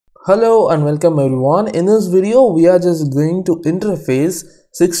Hello and welcome everyone. In this video we are just going to interface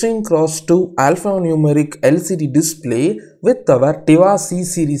 16x2 alphanumeric LCD display with our Tiva C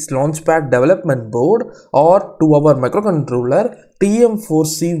series launchpad development board or to our microcontroller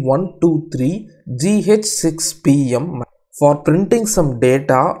TM4C123 GH6PM for printing some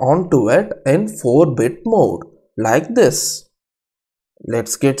data onto it in 4-bit mode like this.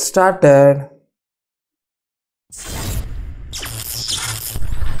 Let's get started.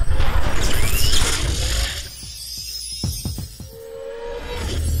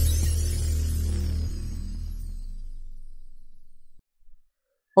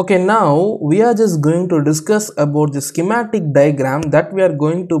 Okay, now we are just going to discuss about the schematic diagram that we are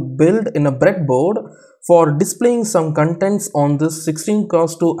going to build in a breadboard for displaying some contents on this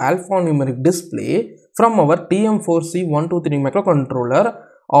 16x2 alphanumeric display from our TM4C123 microcontroller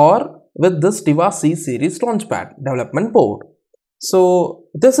or with this Tiva C series launchpad development board. So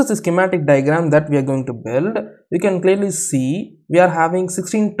this is the schematic diagram that we are going to build. You can clearly see we are having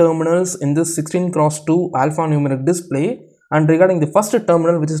 16 terminals in this 16x2 alphanumeric display. And regarding the first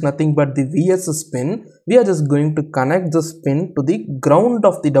terminal, which is nothing but the VSS pin, we are just going to connect this pin to the ground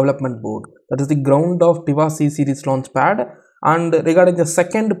of the development board. That is the ground of Tiva C series launchpad. And regarding the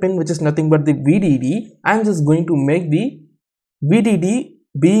second pin, which is nothing but the VDD, I am just going to make the VDD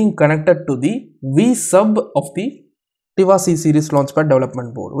being connected to the V sub of the Tiva C series launchpad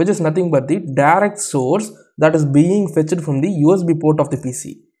development board, which is nothing but the direct source that is being fetched from the USB port of the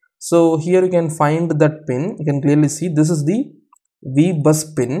PC. So here you can find that pin. You can clearly see this is the V bus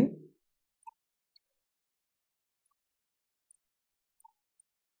pin.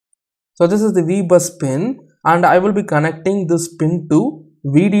 So this is the V bus pin and I will be connecting this pin to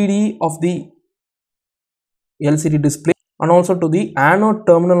VDD of the LCD display and also to the anode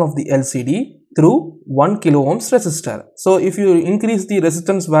terminal of the LCD through 1 kilo ohms resistor. So if you increase the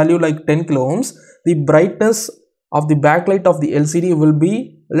resistance value like 10 kilo ohms, the brightness of the backlight of the LCD will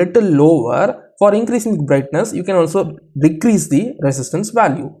be little lower. For increasing the brightness, you can also decrease the resistance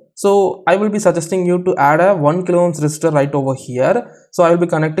value. So I will be suggesting you to add a 1 kilo ohms resistor right over here. So I will be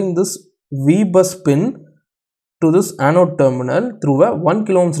connecting this V bus pin to this anode terminal through a 1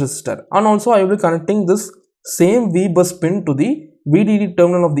 kilo ohms resistor, and also I will be connecting this same V bus pin to the VDD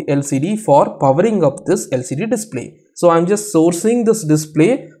terminal of the LCD for powering up this LCD display. So I am just sourcing this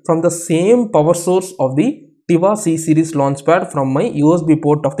display from the same power source of the Tiva C series launchpad from my USB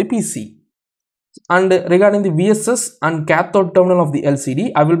port of the PC. And regarding the VSS and cathode terminal of the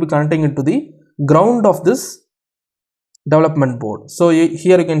LCD, I will be connecting it to the ground of this development board. So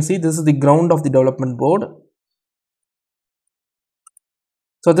here you can see this is the ground of the development board.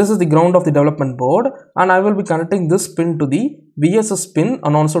 So this is the ground of the development board and I will be connecting this pin to the VSS pin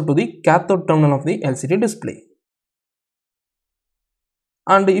and also to the cathode terminal of the LCD display.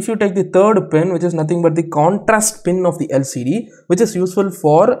 And if you take the third pin, which is nothing but the contrast pin of the LCD, which is useful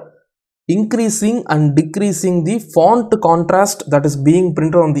for increasing and decreasing the font contrast that is being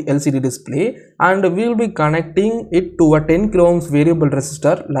printed on the LCD display, and we will be connecting it to a 10 kilo ohms variable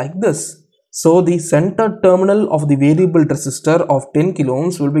resistor like this. So the center terminal of the variable resistor of 10 kilo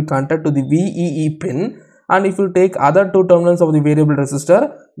ohms will be connected to the VEE pin, and if you take other two terminals of the variable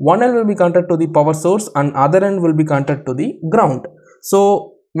resistor, one end will be connected to the power source and other end will be connected to the ground.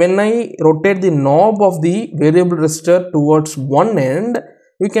 So when I rotate the knob of the variable resistor towards one end,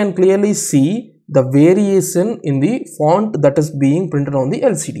 you can clearly see the variation in the font that is being printed on the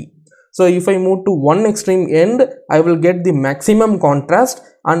LCD. So if I move to one extreme end, I will get the maximum contrast,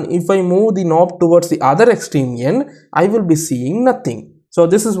 and if I move the knob towards the other extreme end, I will be seeing nothing. So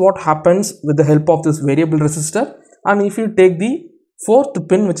this is what happens with the help of this variable resistor. And if you take the fourth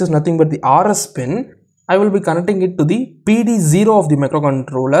pin, which is nothing but the RS pin, I will be connecting it to the PD0 of the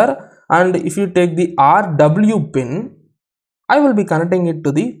microcontroller, and if you take the RW pin, I will be connecting it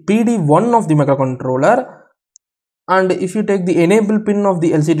to the PD1 of the microcontroller, and if you take the enable pin of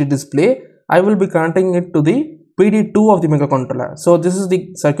the LCD display, I will be connecting it to the PD2 of the microcontroller. So this is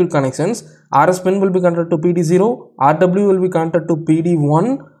the circuit connections. RS pin will be connected to PD0, RW will be connected to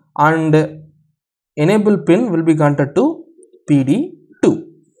PD1, and enable pin will be connected to PD2.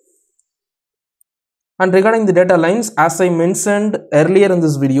 And regarding the data lines, as I mentioned earlier in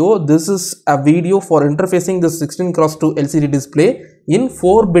this video, this is a video for interfacing the 16x2 LCD display in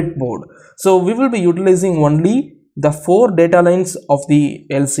 4-bit board. So we will be utilizing only the 4 data lines of the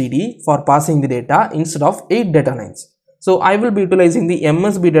LCD for passing the data instead of 8 data lines. So I will be utilizing the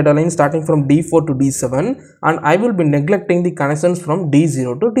MSB data line starting from D4 to D7, and I will be neglecting the connections from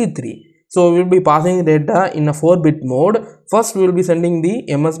D0 to D3. So we will be passing data in a 4-bit mode. First we will be sending the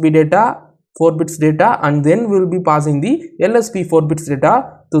MSB data 4 bits data, and then we will be passing the LSP 4 bits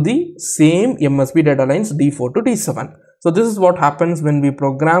data to the same MSB data lines D4 to D7. So this is what happens when we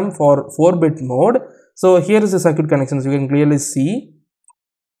program for 4-bit mode. So here is the circuit connections. You can clearly see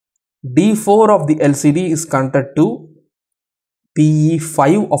D4 of the LCD is connected to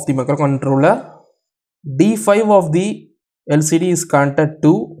PE5 of the microcontroller. D5 of the LCD is connected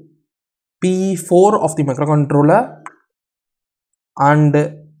to PE4 of the microcontroller, and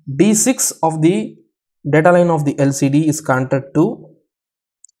D6 of the data line of the LCD is connected to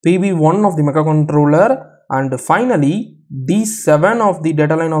PB1 of the microcontroller, and finally D7 of the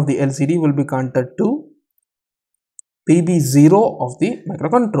data line of the LCD will be connected to PB0 of the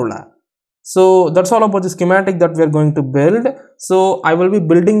microcontroller. So that's all about the schematic that we are going to build. So I will be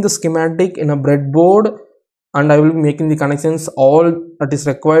building the schematic in a breadboard, and I will be making the connections all that is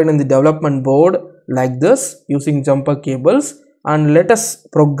required in the development board like this using jumper cables. And let us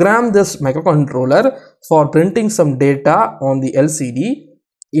program this microcontroller for printing some data on the LCD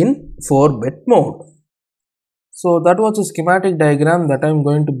in 4-bit mode. So that was a schematic diagram that I am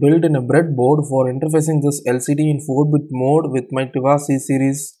going to build in a breadboard for interfacing this LCD in 4-bit mode with my Tiva C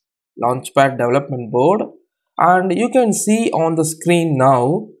series Launchpad development board. And you can see on the screen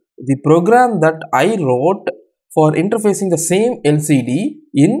now the program that I wrote for interfacing the same LCD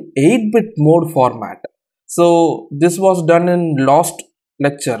in 8-bit mode format. So this was done in last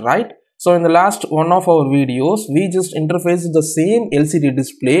lecture, right? So in the last one of our videos, we just interfaced the same LCD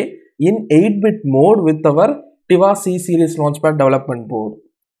display in 8-bit mode with our Tiva C series Launchpad development board.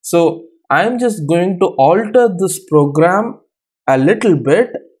 So I am just going to alter this program a little bit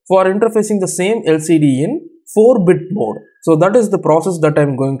for interfacing the same LCD in 4-bit mode. So that is the process that I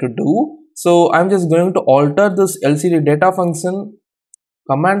am going to do. So I am just going to alter this LCD data function,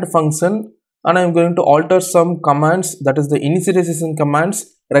 command function, and I am going to alter some commands, that is the initialization commands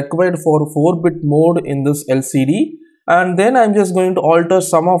required for 4-bit mode in this LCD. And then I am just going to alter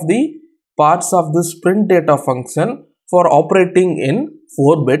some of the parts of this print data function for operating in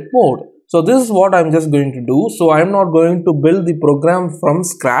 4-bit mode. So this is what I am just going to do. So I am not going to build the program from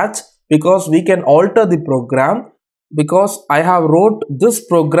scratch, because we can alter the program, because I have wrote this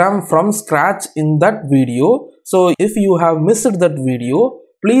program from scratch in that video. So if you have missed that video,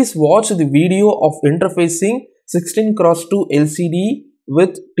 please watch the video of interfacing 16x2 LCD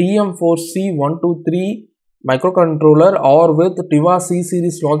with TM4C123 microcontroller or with Tiva C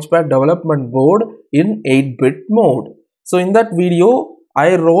series Launchpad development board in 8-bit mode. So in that video,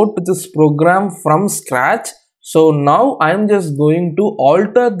 I wrote this program from scratch. So now I am just going to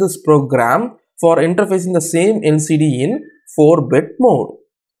alter this program for interfacing the same LCD in 4-bit mode.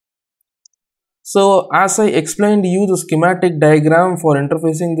 So as I explained you the schematic diagram for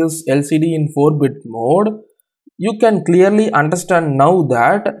interfacing this LCD in 4-bit mode, you can clearly understand now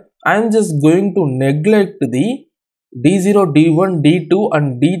that I am just going to neglect the D0, D1, D2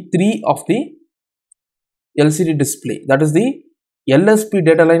 and D3 of the LCD display. That is the LSP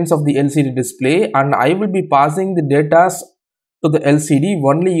data lines of the LCD display, and I will be passing the data to the LCD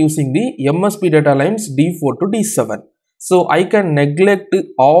only using the MSB data lines D4 to D7. So I can neglect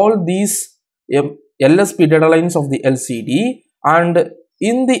all these LSP data lines of the LCD, and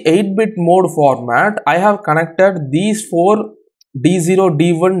in the 8-bit mode format, I have connected these 4 D0,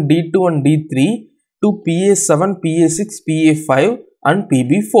 D1, D2 and D3 to PA7, PA6, PA5 and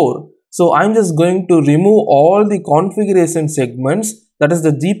PB4. So I am just going to remove all the configuration segments, that is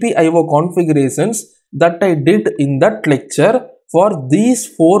the GPIO configurations that I did in that lecture for these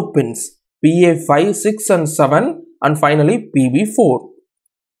 4 pins, PA5, 6 and 7 and finally PB4.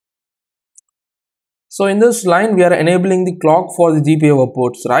 So in this line, we are enabling the clock for the GPIO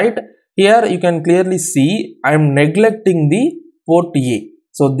ports, right? Here you can clearly see I am neglecting the port A.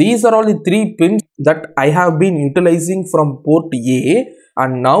 So these are all the 3 pins that I have been utilizing from port A,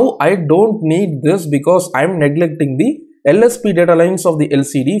 and now I don't need this because I am neglecting the LSP data lines of the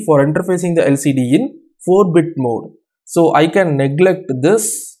LCD for interfacing the LCD in 4-bit mode. So I can neglect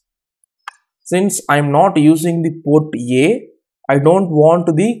this since I am not using the port A. I don't want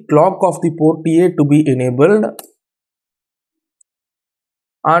the clock of the port A to be enabled,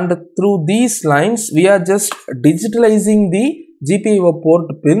 and through these lines we are just digitalizing the GPIO port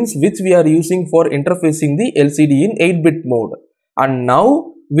pins which we are using for interfacing the LCD in 8-bit mode. And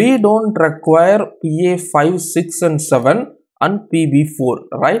now we don't require PA5, 6 and 7 and PB4,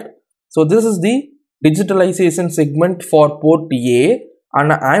 right? So this is the digitalization segment for port A,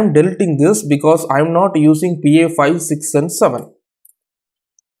 and I am deleting this because I am not using PA5, 6 and 7.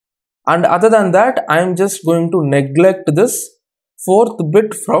 And other than that, I am just going to neglect this 4th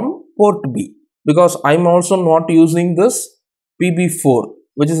bit from port B because I am also not using this PB4,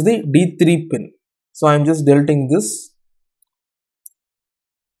 which is the D3 pin. So I am just deleting this,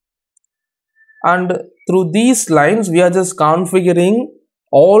 and through these lines we are just configuring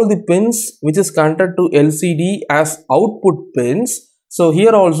all the pins which is connected to LCD as output pins. So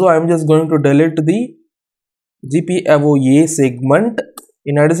here also I am just going to delete the GPIO A segment.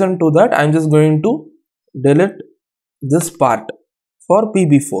 In addition to that, I am just going to delete this part for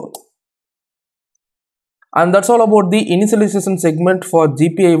PB4. And that's all about the initialization segment for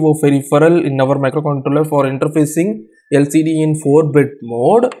GPIO peripheral in our microcontroller for interfacing LCD in 4-bit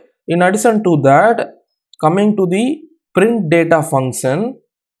mode. In addition to that, coming to the print data function,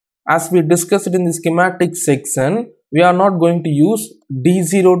 as we discussed in the schematic section, we are not going to use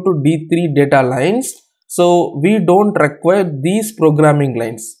D0 to D3 data lines. So we don't require these programming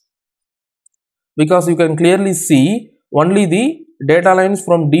lines, because you can clearly see only the data lines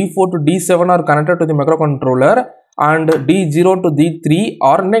from D4 to D7 are connected to the microcontroller and D0 to D3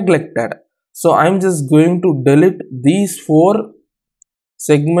 are neglected. So I am just going to delete these 4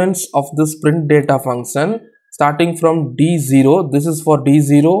 segments of this print data function starting from D0. This is for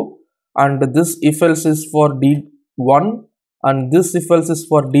D0, and this if else is for D1, and this if else is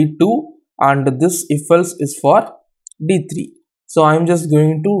for D2, and this if else is for D3. So I am just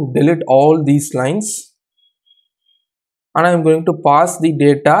going to delete all these lines, and I am going to pass the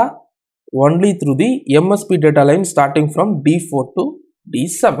data only through the MSB data line starting from D4 to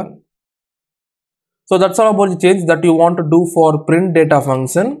D7. So that's all about the change that you want to do for print data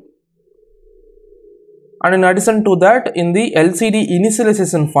function. And in addition to that, in the LCD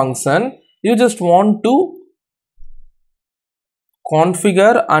initialization function, you just want to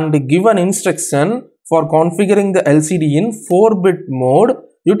configure and give an instruction for configuring the LCD in 4-bit mode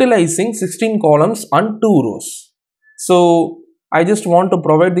utilizing 16 columns and 2 rows. So I just want to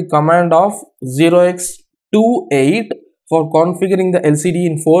provide the command of 0x28 for configuring the LCD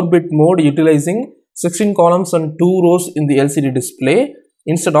in 4-bit mode utilizing 16 columns and 2 rows in the LCD display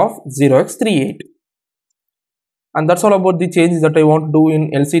instead of 0x38. And that's all about the changes that I want to do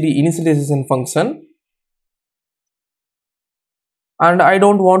in LCD initialization function. And I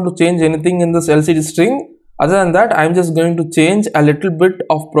don't want to change anything in this LCD string. Other than that, I am just going to change a little bit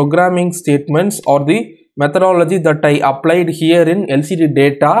of programming statements or the methodology that I applied here in LCD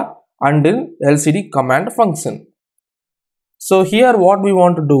data and in LCD command function. So here what we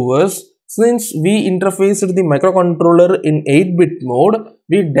want to do is, since we interfaced the microcontroller in 8-bit mode,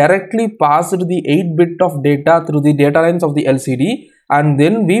 we directly passed the 8-bit of data through the data lines of the LCD, and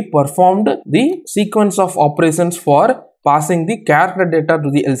then we performed the sequence of operations for passing the character data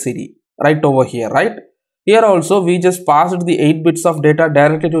to the LCD right over here, right? Here also we just passed the 8 bits of data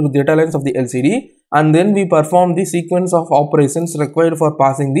directly to the data lines of the LCD, and then we perform the sequence of operations required for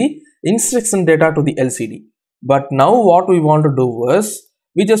passing the instruction data to the LCD. But now what we want to do is,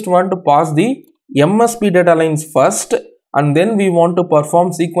 we just want to pass the MSB data lines first, and then we want to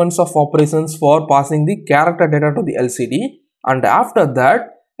perform sequence of operations for passing the character data to the LCD, and after that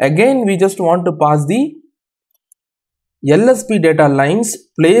again we just want to pass the LSB data lines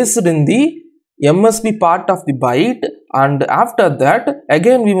placed in the MSB part of the byte, and after that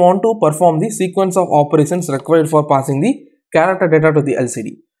again we want to perform the sequence of operations required for passing the character data to the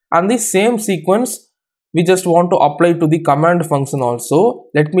LCD, and the same sequence we just want to apply to the command function also.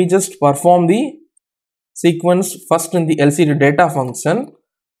 Let me just perform the sequence first in the LCD data function.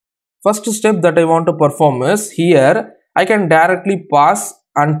 First step that I want to perform is, here I can directly pass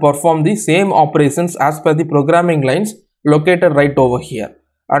and perform the same operations as per the programming lines located right over here.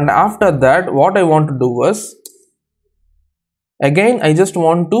 And after that what I want to do is, again I just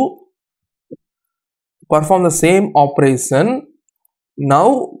want to perform the same operation,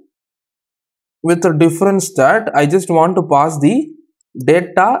 now with the difference that I just want to pass the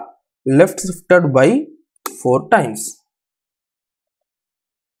data left shifted by 4 times.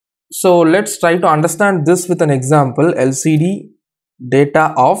 So let's try to understand this with an example. LCD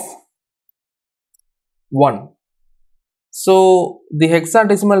data of 1. So the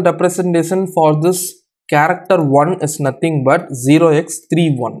hexadecimal representation for this character 1 is nothing but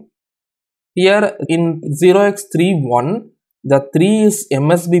 0x31. Here in 0x31, the 3 is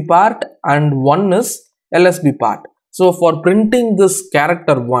MSB part and 1 is LSB part. So for printing this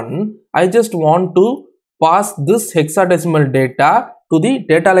character 1, I just want to pass this hexadecimal data to the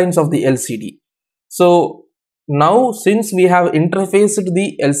data lines of the LCD. So now since we have interfaced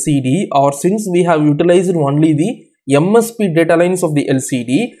the LCD, or since we have utilized only the MSB data lines of the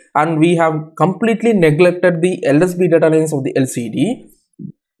LCD and we have completely neglected the LSB data lines of the LCD,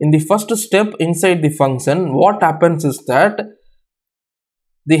 in the first step inside the function, what happens is that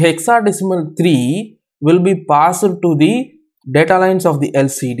the hexadecimal 3 will be passed to the data lines of the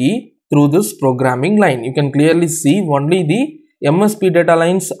LCD through this programming line. You can clearly see only the MSB data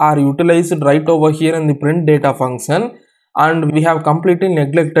lines are utilized right over here in the print data function, and we have completely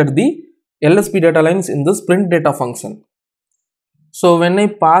neglected the LSB data lines in this print data function. So when I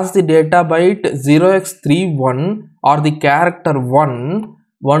pass the data byte 0x31 or the character 1,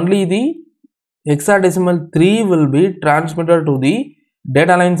 only the hexadecimal 3 will be transmitted to the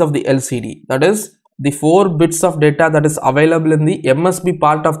data lines of the LCD. That is, the 4 bits of data that is available in the MSB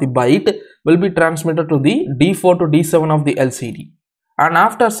part of the byte will be transmitted to the D4 to D7 of the LCD. And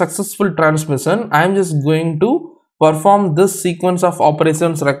after successful transmission, I am just going to perform this sequence of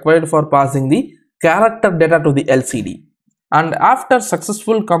operations required for passing the character data to the LCD. And after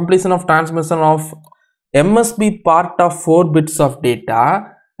successful completion of transmission of MSB part of 4 bits of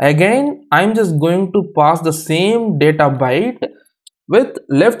data, again I am just going to pass the same data byte with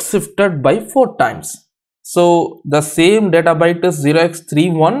left shifted by 4 times. So the same data byte is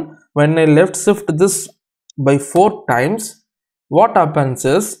 0x31. When I left shift this by 4 times, what happens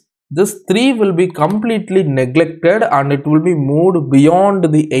is this 3 will be completely neglected and it will be moved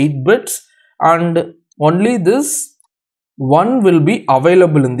beyond the 8 bits, and only this 1 will be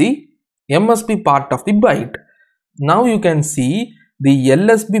available in the MSB part of the byte. Now you can see the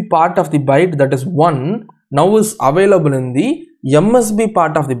LSB part of the byte, that is 1, now is available in the MSB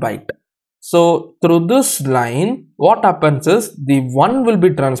part of the byte. So through this line, what happens is the 1 will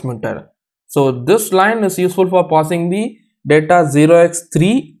be transmitted. So this line is useful for passing the data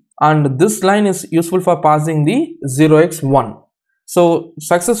 0x3 and this line is useful for passing the 0x1. So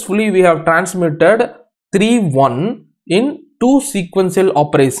successfully we have transmitted 3 1 in 2 sequential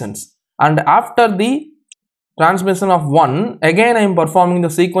operations, and after the transmission of 1, again I am performing the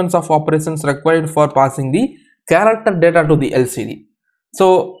sequence of operations required for passing the character data to the LCD.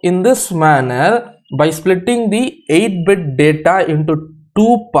 So in this manner, by splitting the 8-bit data into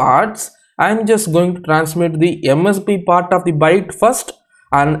 2 parts, I am just going to transmit the MSB part of the byte first,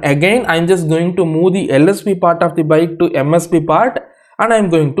 and again I am just going to move the LSB part of the byte to MSB part, and I am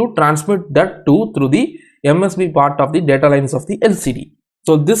going to transmit that too through the MSB part of the data lines of the LCD.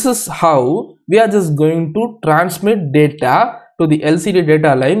 So this is how we are just going to transmit data to the LCD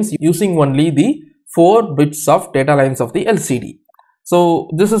data lines using only the 4 bits of data lines of the LCD. So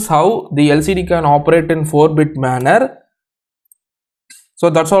this is how the LCD can operate in 4-bit manner. So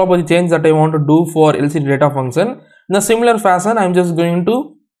that's all about the change that I want to do for LCD data function. In a similar fashion, I am just going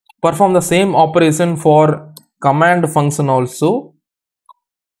to perform the same operation for command function also.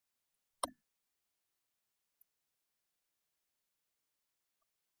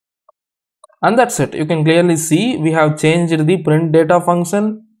 And that's it. You can clearly see we have changed the print data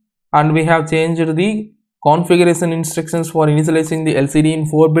function and we have changed the configuration instructions for initializing the LCD in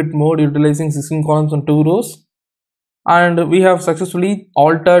 4-bit mode utilizing 16 columns and 2 rows. And we have successfully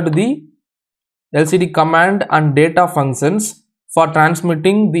altered the LCD command and data functions for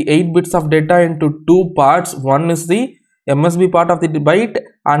transmitting the 8 bits of data into 2 parts. One is the MSB part of the byte,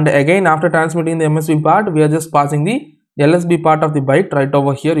 and again after transmitting the MSB part, we are just passing the LSB part of the byte right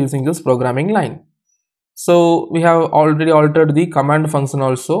over here using this programming line. So we have already altered the command function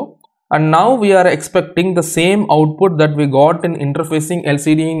also, and now we are expecting the same output that we got in interfacing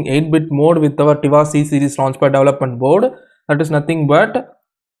LCD in 8-bit mode with our Tiva C series Launchpad development board. That is nothing but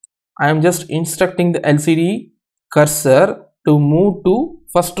I am just instructing the LCD cursor to move to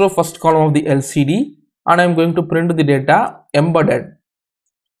first row first column of the LCD, and I am going to print the data embedded.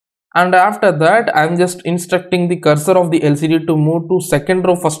 And after that I am just instructing the cursor of the LCD to move to second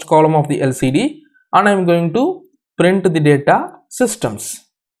row first column of the LCD, and I am going to print the data systems.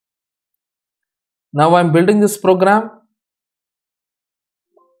 Now I am building this program.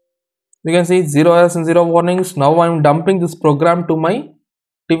 You can see 0 errors and 0 warnings. Now I am dumping this program to my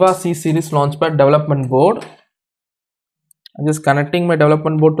Tiva C series Launchpad development board. I am just connecting my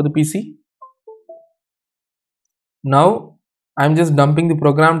development board to the PC. Now I am just dumping the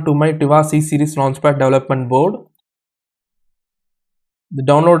program to my Tiva C series Launchpad development board. The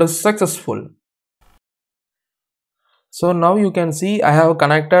download is successful. So now you can see I have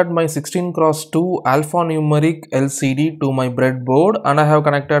connected my 16x2 alphanumeric LCD to my breadboard, and I have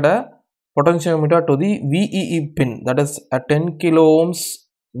connected a potentiometer to the VEE pin, that is a 10 kilo ohms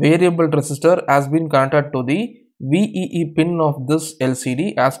variable resistor has been connected to the VEE pin of this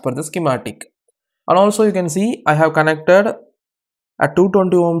LCD as per the schematic. And also you can see I have connected a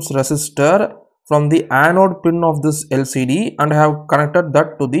 220 ohms resistor from the anode pin of this LCD, and I have connected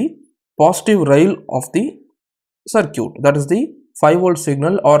that to the positive rail of the circuit, that is the 5 volt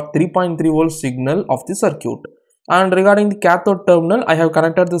signal or 3.3 volt signal of the circuit. And regarding the cathode terminal, I have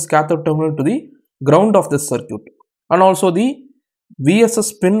connected this cathode terminal to the ground of this circuit. and also the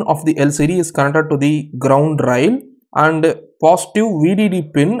VSS pin of the LCD is connected to the ground rail, and positive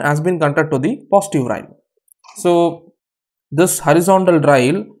VDD pin has been connected to the positive rail. So this horizontal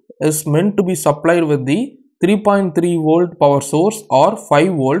rail is meant to be supplied with the 3.3 volt power source or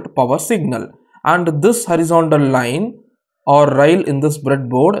 5 volt power signal, and this horizontal line or rail in this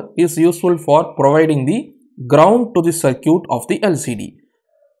breadboard is useful for providing the ground to the circuit of the LCD.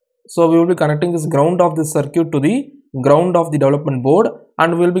 So we will be connecting this ground of this circuit to the ground of the development board,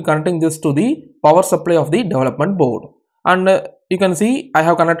 and we will be connecting this to the power supply of the development board. And you can see I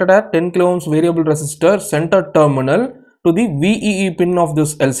have connected a 10 kilo ohms variable resistor center terminal to the VEE pin of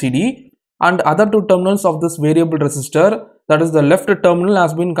this LCD, and other two terminals of this variable resistor, that is the left terminal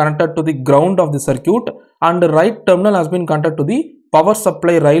has been connected to the ground of the circuit, and the right terminal has been connected to the power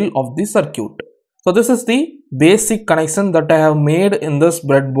supply rail of the circuit. So this is the basic connection that I have made in this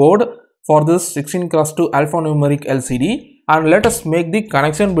breadboard for this 16x2 alphanumeric LCD, and let us make the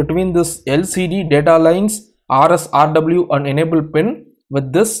connection between this LCD data lines, RS, RW and enable pin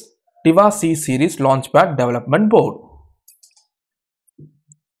with this Tiva C series launchpad development board.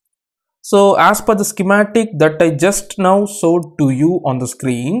 So as per the schematic that I just now showed to you on the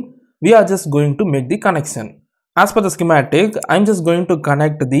screen, we are just going to make the connection. As per the schematic, I am just going to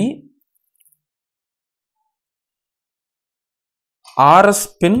connect the RS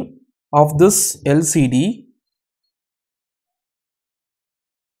pin of this LCD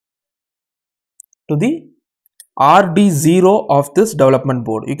to the RD0 of this development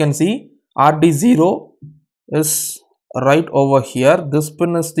board. You can see RD0 is right over here. This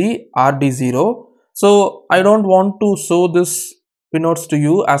pin is the RD0. So I don't want to show this pin nodes to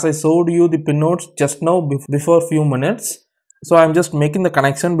you, as I showed you the pin nodes just now before few minutes. So I am just making the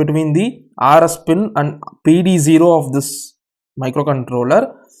connection between the RS pin and PD0 of this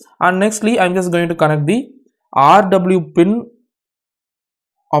microcontroller, and nextly I am just going to connect the RW pin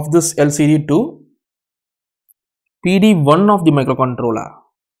of this LCD to PD1 of the microcontroller.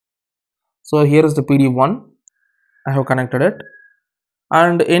 So here is the PD1, I have connected it,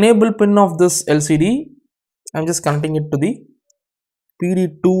 and enable pin of this LCD, I am just connecting it to the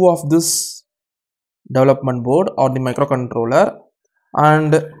PD2 of this development board or the microcontroller.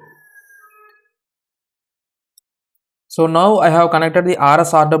 And so now I have connected the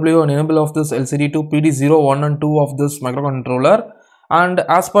RS, RW and enable of this LCD to PD0, 1 and 2 of this microcontroller, and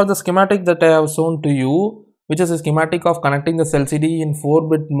as per the schematic that I have shown to you, which is a schematic of connecting this LCD in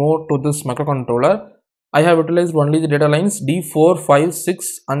 4-bit mode to this microcontroller, I have utilized only the data lines D4, 5,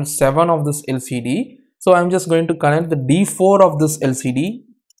 6 and 7 of this LCD. So I am just going to connect the D4 of this LCD.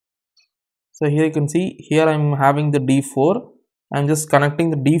 So here you can see, here I am having the D4. I am just connecting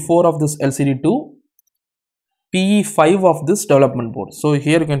the D4 of this LCD to PE5 of this development board. So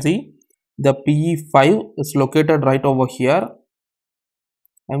here you can see the PE5 is located right over here.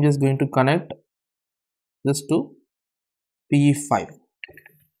 I am just going to connect this to PE5.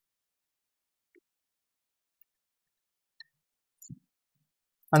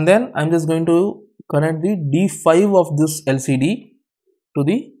 And then I am just going to connect the D5 of this LCD to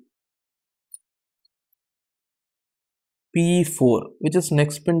the PE4, which is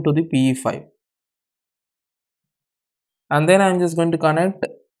next pin to the PE5. And then I am just going to connect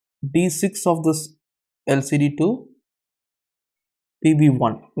D6 of this LCD to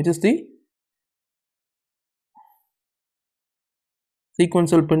PB1, which is the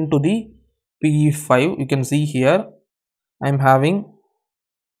sequential pin to the PE5. You can see here I am having,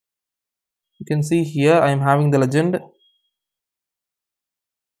 you can see here I am having the legend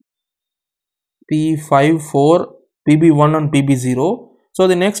PE5, 4, PB1 and PB0. So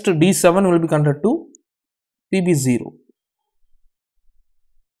the next D7 will be connected to PB0.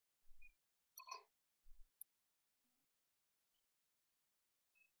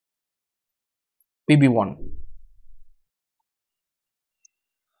 PB1.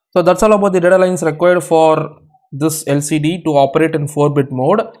 So that's all about the data lines required for this LCD to operate in 4-bit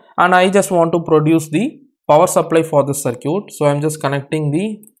mode, and I just want to produce the power supply for this circuit. So I am just connecting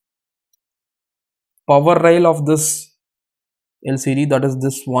the power rail of this LCD, that is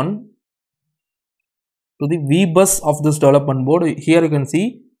this one, to the V bus of this development board. Here you can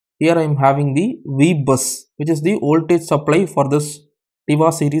see, here I am having the V bus, which is the voltage supply for this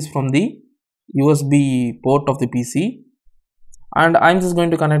Tiva series from the USB port of the PC, and I am just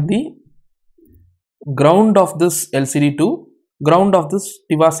going to connect the ground of this LCD to ground of this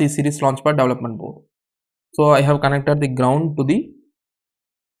Tiva C series launchpad development board. So I have connected the ground to the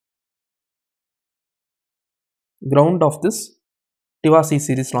ground of this Tiva C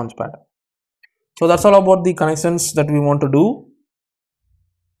series launchpad. So that's all about the connections that we want to do.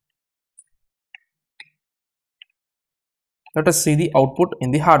 Let us see the output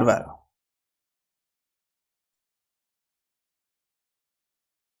in the hardware.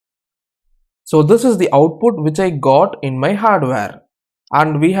 So this is the output which I got in my hardware,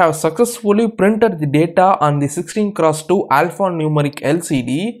 and we have successfully printed the data on the 16x2 alphanumeric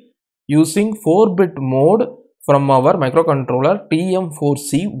LCD using 4-bit mode from our microcontroller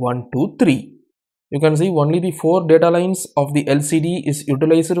TM4C123. You can see only the 4 data lines of the LCD is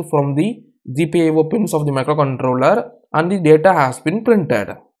utilized from the GPIO pins of the microcontroller, and the data has been printed.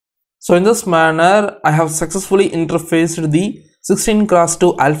 So in this manner, I have successfully interfaced the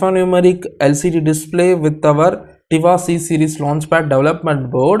 16x2 alphanumeric LCD display with our Tiva C series launchpad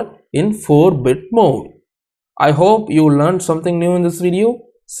development board in 4-bit mode. I hope you learned something new in this video.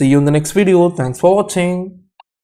 See you in the next video. Thanks for watching.